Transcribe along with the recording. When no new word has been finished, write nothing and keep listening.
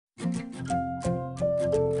Hello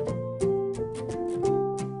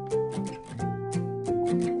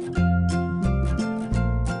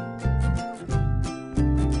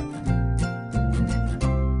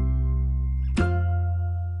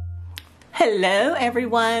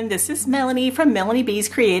everyone, this is Melanie from Melanie B's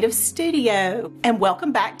Creative Studio, and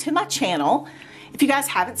welcome back to my channel. If you guys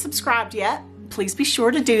haven't subscribed yet, please be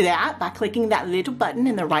sure to do that by clicking that little button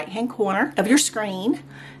in the right hand corner of your screen.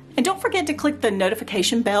 And don't forget to click the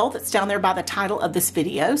notification bell that's down there by the title of this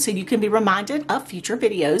video so you can be reminded of future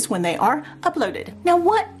videos when they are uploaded. Now,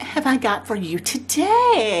 what have I got for you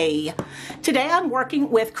today? Today I'm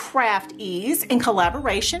working with Craft Ease in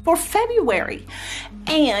collaboration for February.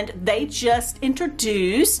 And they just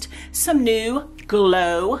introduced some new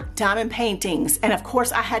glow diamond paintings. And of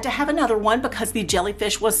course I had to have another one because the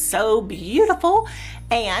jellyfish was so beautiful.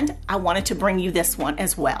 And I wanted to bring you this one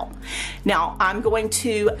as well. Now I'm going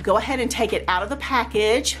to go ahead and take it out of the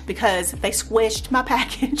package because they squished my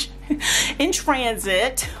package in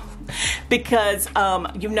transit because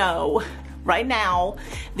you know, right now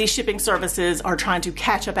these shipping services are trying to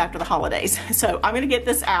catch up after the holidays. So I'm gonna get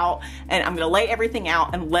this out and I'm gonna lay everything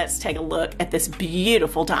out and let's take a look at this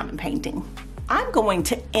beautiful diamond painting. I'm going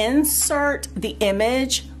to insert the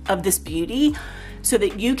image of this beauty so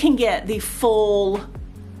that you can get the full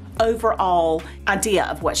overall idea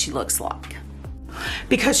of what she looks like.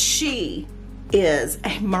 Because she is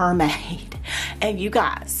a mermaid. And you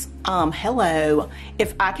guys, hello.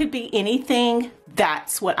 If I could be anything,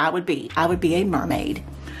 that's what I would be. I would be a mermaid.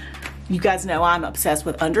 You guys know I'm obsessed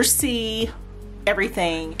with undersea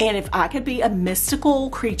everything, and if I could be a mystical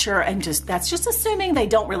creature, and that's just assuming they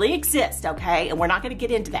don't really exist, okay, and we're not going to get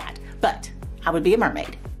into that, but I would be a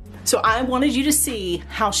mermaid. So I wanted you to see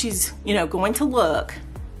how she's, you know, going to look,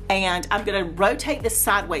 and I'm going to rotate this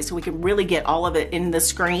sideways so we can really get all of it in the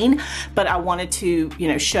screen, but I wanted to, you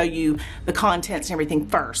know, show you the contents and everything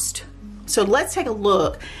first. So let's take a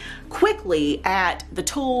look quickly at the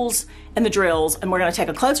tools and the drills, and we're going to take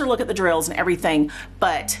a closer look at the drills and everything,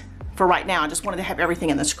 but for right now, I just wanted to have everything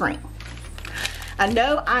in the screen. I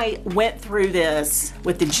know I went through this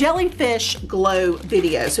with the jellyfish glow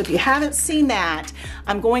video, so if you haven't seen that,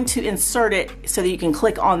 I'm going to insert it so that you can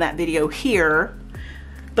click on that video here.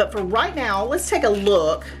 But for right now, let's take a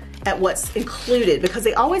look at what's included, because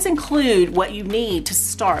they always include what you need to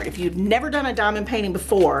start. If you've never done a diamond painting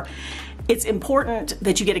before, it's important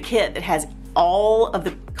that you get a kit that has all of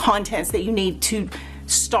the contents that you need to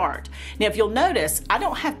start. Now, if you'll notice, I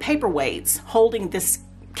don't have paperweights holding this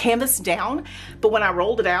canvas down, but when I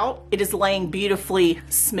rolled it out, it is laying beautifully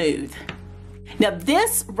smooth. Now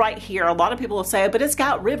this right here, a lot of people will say, but it's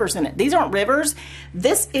got rivers in it. These aren't rivers.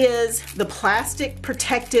 This is the plastic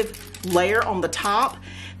protective layer on the top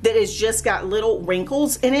that has just got little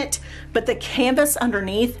wrinkles in it, but the canvas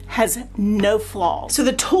underneath has no flaws. So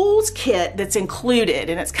the tools kit that's included,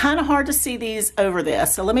 and it's kind of hard to see these over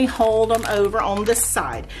this, so let me hold them over on this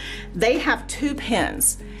side. They have 2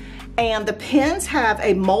 pins, and the pins have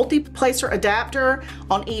a multi-placer adapter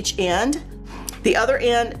on each end. The other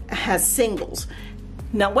end has singles.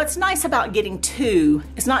 Now what's nice about getting 2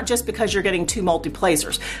 is not just because you're getting 2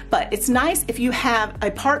 multi-placers, but it's nice if you have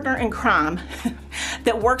a partner in crime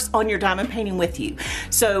that works on your diamond painting with you.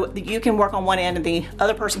 So that you can work on one end and the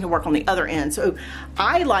other person can work on the other end. So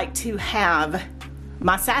I like to have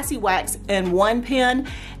my Sassy Wax in one pin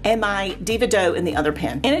and my Diva Dough in the other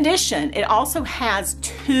pin. In addition, it also has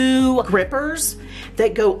 2 grippers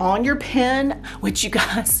that go on your pin, which you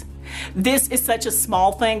guys, this is such a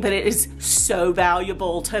small thing, but it is so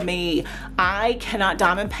valuable to me. I cannot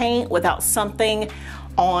diamond paint without something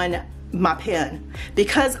on my pen.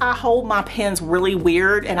 Because I hold my pens really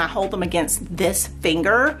weird and I hold them against this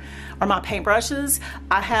finger or my paintbrushes,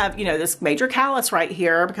 I have, you know, this major callus right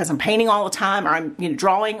here because I'm painting all the time, or I'm, you know,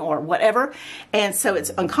 drawing or whatever. And so it's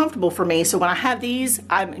uncomfortable for me. So when I have these,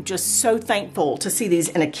 I'm just so thankful to see these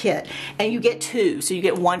in a kit. And you get 2, so you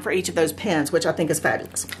get 1 for each of those pens, which I think is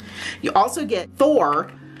fabulous. You also get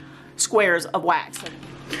 4 squares of wax.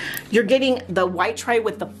 You're getting the white tray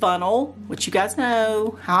with the funnel, which you guys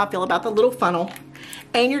know how I feel about the little funnel,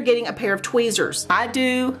 and you're getting a pair of tweezers. I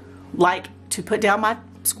do like to put down my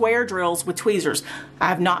square drills with tweezers. I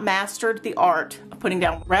have not mastered the art of putting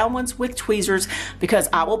down round ones with tweezers because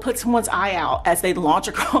I will put someone's eye out as they launch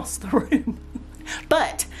across the room.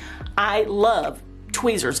 But I love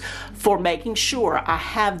tweezers for making sure I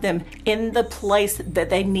have them in the place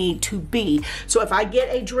that they need to be. So if I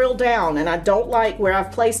get a drill down and I don't like where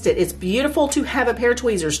I've placed it, it's beautiful to have a pair of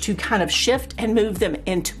tweezers to kind of shift and move them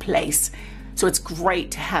into place So it's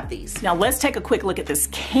great to have these. Now let's take a quick look at this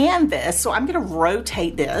canvas. So I'm gonna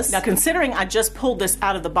rotate this. Now considering I just pulled this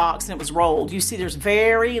out of the box and it was rolled, you see there's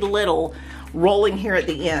very little rolling here at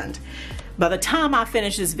the end. By the time I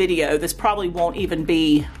finish this video, this probably won't even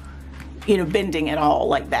be, you know, bending at all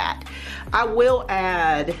like that. I will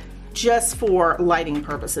add, just for lighting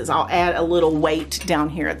purposes, I'll add a little weight down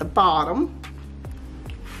here at the bottom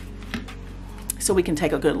so we can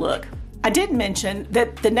take a good look. I did mention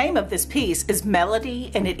that the name of this piece is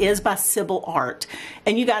Melody, and it is by Sybile Art.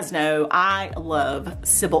 And you guys know I love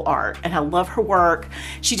Sybile Art and I love her work.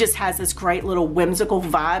 She just has this great little whimsical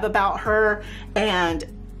vibe about her, and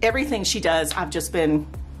everything she does I've just been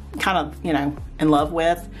kind of, you know, in love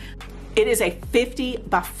with. It is a 50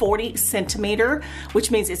 by 40 centimeter,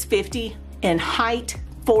 which means it's 50 in height,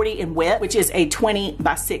 40 in width, which is a 20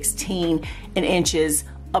 by 16 in inches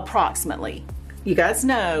approximately. You guys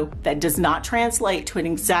know that does not translate to an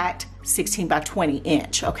exact 16 by 20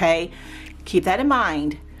 inch, okay? Keep that in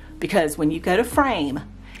mind, because when you go to frame,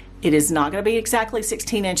 it is not gonna be exactly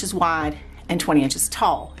 16 inches wide and 20 inches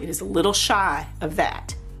tall. It is a little shy of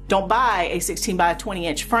that. Don't buy a 16 by 20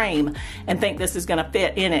 inch frame and think this is gonna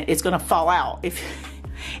fit in it. It's gonna fall out if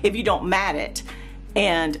you don't mat it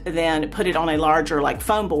and then put it on a larger like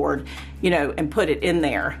foam board, you know, and put it in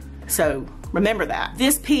there. So remember that.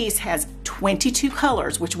 This piece has 22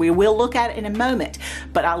 colors, which we will look at in a moment,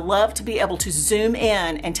 but I love to be able to zoom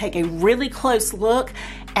in and take a really close look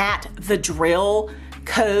at the drill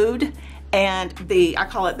code and I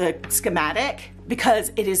call it the schematic,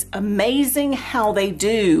 because it is amazing how they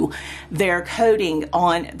do their coding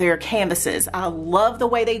on their canvases. I love the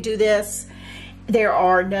way they do this. There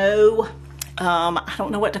are no, I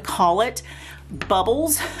don't know what to call it,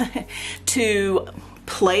 bubbles to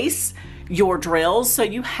place your drills. So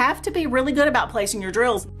you have to be really good about placing your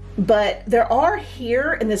drills. But there are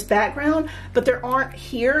here in this background, but there aren't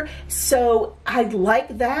here. So I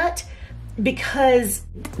like that because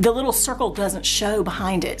the little circle doesn't show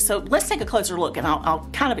behind it. So let's take a closer look and I'll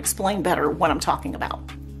kind of explain better what I'm talking about.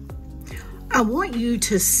 I want you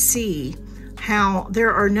to see how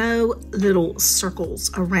there are no little circles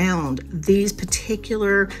around these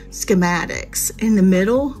particular schematics in the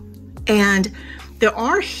middle, and there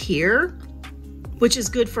are here, which is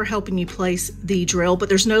good for helping you place the drill, but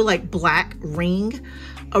there's no like black ring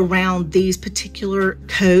around these particular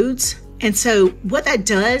codes. And so what that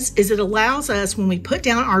does is it allows us, when we put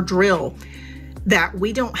down our drill, that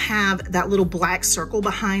we don't have that little black circle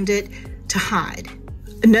behind it to hide.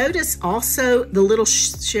 Notice also the little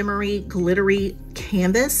shimmery, glittery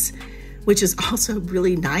canvas, which is also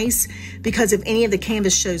really nice, because if any of the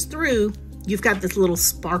canvas shows through, you've got this little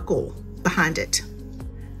sparkle behind it.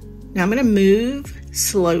 Now I'm gonna move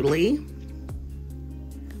slowly.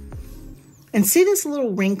 And see this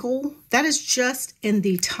little wrinkle? That is just in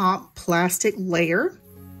the top plastic layer.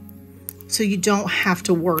 So you don't have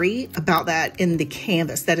to worry about that in the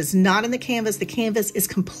canvas. That is not in the canvas. The canvas is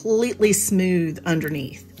completely smooth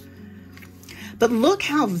underneath. But look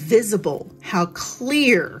how visible, how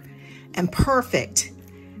clear and perfect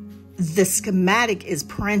the schematic is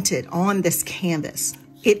printed on this canvas.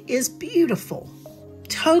 It is beautiful,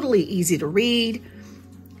 totally easy to read.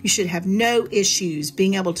 You should have no issues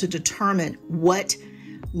being able to determine what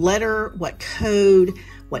letter, what code,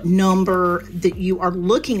 what number that you are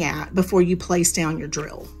looking at before you place down your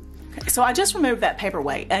drill. Okay, so I just removed that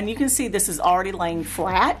paperweight, and you can see this is already laying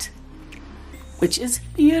flat, which is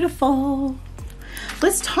beautiful.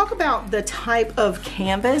 Let's talk about the type of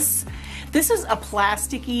canvas. This is a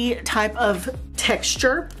plasticky type of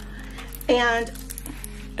texture, and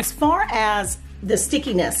as far as the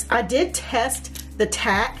stickiness, I did test the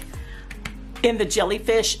tack in the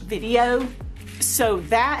jellyfish video. So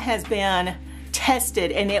that has been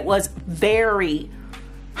tested and it was very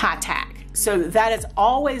high tack. So that is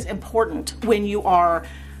always important when you are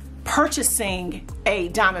purchasing a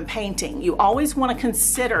diamond painting. You always want to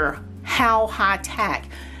consider how high tack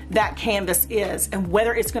that canvas is and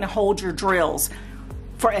whether it's going to hold your drills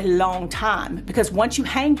for a long time, because once you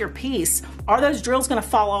hang your piece, are those drills going to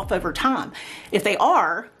fall off over time? If they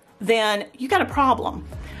are, then you got a problem.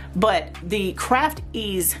 But the Craft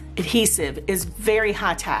Ease adhesive is very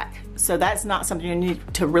high tack, so that's not something you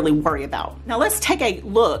need to really worry about. Now let's take a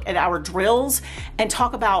look at our drills and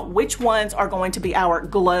talk about which ones are going to be our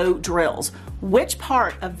glow drills. Which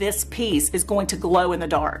part of this piece is going to glow in the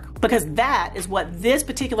dark? Because that is what this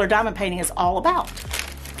particular diamond painting is all about.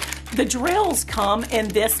 The drills come in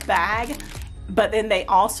this bag, but then they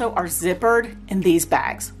also are zippered in these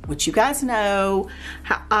bags, which you guys know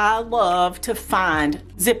how I love to find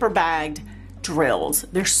zipper bagged drills.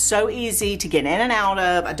 They're so easy to get in and out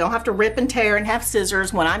of. I don't have to rip and tear and have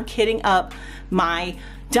scissors when I'm kitting up my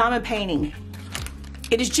diamond painting.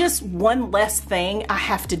 It is just one less thing I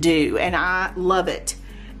have to do, and I love it.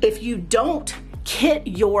 If you don't kit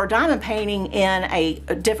your diamond painting in a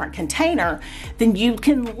different container, then you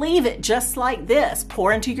can leave it just like this.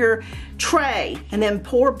 Pour into your tray and then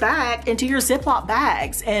pour back into your Ziploc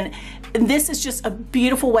bags. And this is just a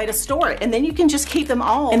beautiful way to store it. And then you can just keep them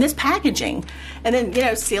all in this packaging and then, you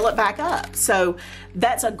know, seal it back up. So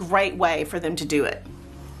that's a great way for them to do it.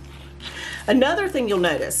 Another thing you'll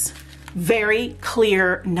notice, very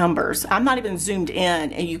clear numbers. I'm not even zoomed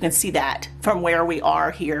in, and you can see that from where we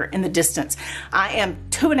are here in the distance. I am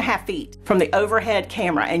 2.5 feet from the overhead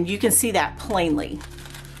camera, and you can see that plainly.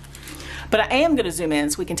 But I am going to zoom in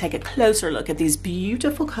so we can take a closer look at these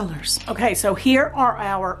beautiful colors. Okay, so here are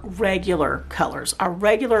our regular colors, our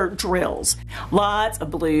regular drills. Lots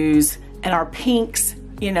of blues and our pinks,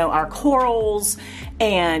 you know, our corals,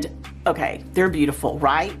 and okay, they're beautiful,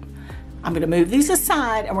 right? I'm going to move these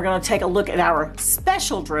aside, and we're going to take a look at our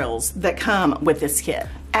special drills that come with this kit.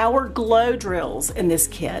 Our glow drills in this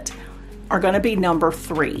kit are going to be number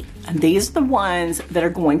 3, and these are the ones that are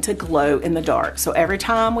going to glow in the dark. So every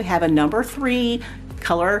time we have a number 3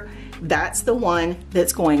 color, that's the one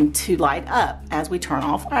that's going to light up as we turn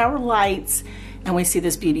off our lights and we see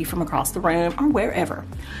this beauty from across the room or wherever.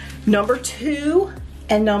 Number 2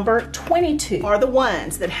 and number 22 are the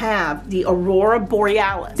ones that have the Aurora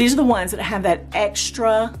Borealis. These are the ones that have that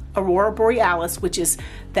extra Aurora Borealis, which is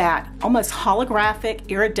that almost holographic,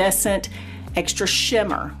 iridescent, extra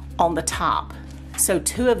shimmer on the top. So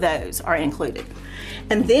 2 of those are included.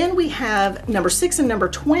 And then we have number 6 and number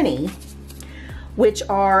 20, which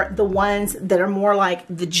are the ones that are more like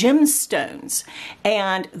the gemstones.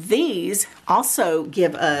 And these also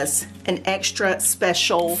give us an extra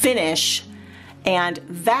special finish, and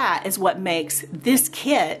that is what makes this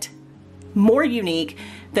kit more unique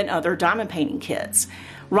than other diamond painting kits.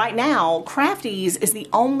 Right now, Crafties is the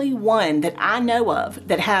only one that I know of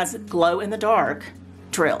that has glow-in-the-dark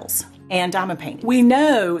drills and diamond painting. We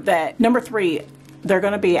know that number 3, they're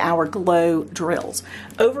going to be our glow drills.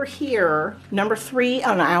 Over here, number 3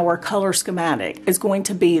 on our color schematic is going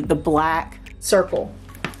to be the black circle.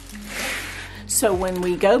 So when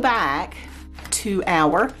we go back to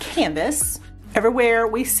our canvas, everywhere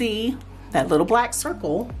we see that little black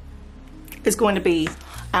circle is going to be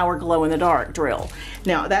our glow-in-the-dark drill.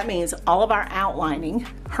 Now that means all of our outlining,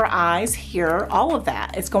 her eyes here, all of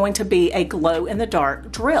that is going to be a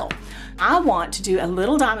glow-in-the-dark drill. I want to do a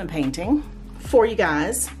little diamond painting for you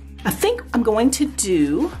guys. I think I'm going to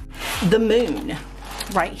do the moon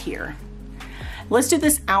right here. Let's do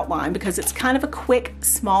this outline because it's kind of a quick,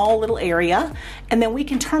 small little area, and then we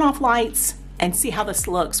can turn off lights and see how this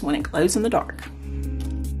looks when it glows in the dark.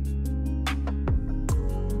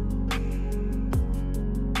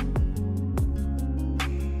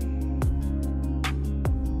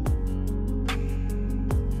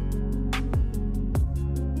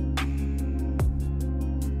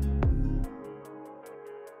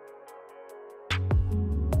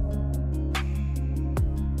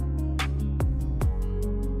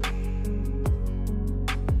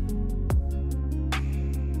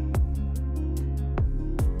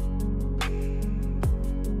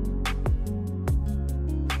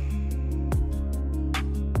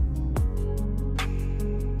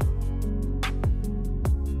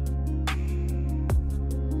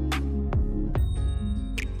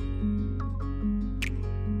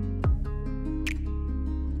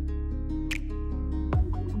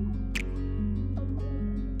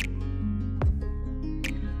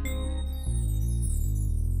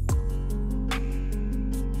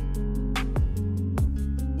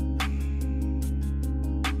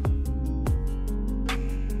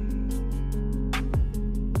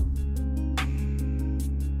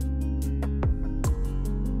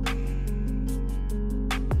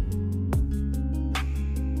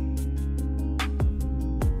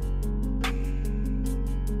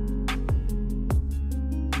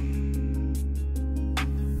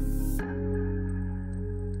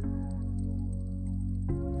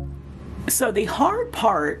 So the hard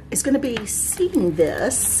part is going to be seeing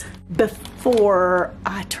this before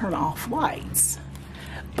I turn off lights.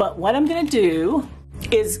 But what I'm going to do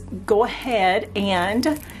is go ahead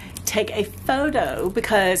and take a photo,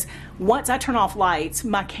 because once I turn off lights,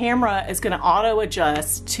 my camera is going to auto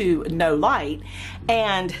adjust to no light,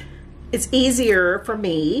 and it's easier for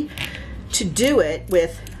me to do it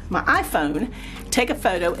with my iPhone, take a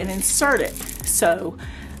photo and insert it. So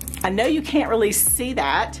I know you can't really see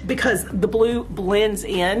that because the blue blends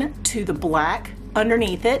in to the black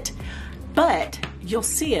underneath it, but you'll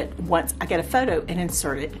see it once I get a photo and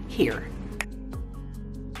insert it here.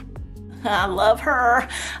 I love her.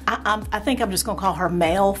 I think I'm just gonna call her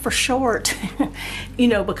Mel for short, you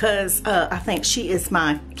know, because I think she is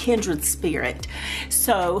my kindred spirit.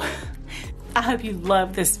 So I hope you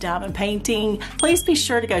love this diamond painting. Please be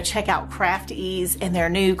sure to go check out Craft Ease and their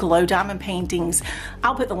new glow diamond paintings.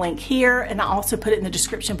 I'll put the link here, and I'll also put it in the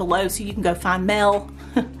description below so you can go find Mel,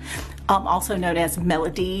 also known as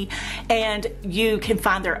Melody, and you can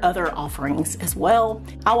find their other offerings as well.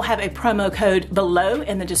 I will have a promo code below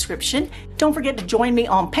in the description. Don't forget to join me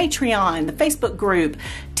on Patreon, the Facebook group,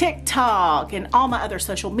 TikTok, and all my other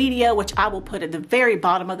social media, which I will put at the very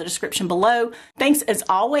bottom of the description below. Thanks as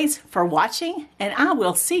always for watching, and I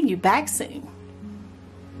will see you back soon.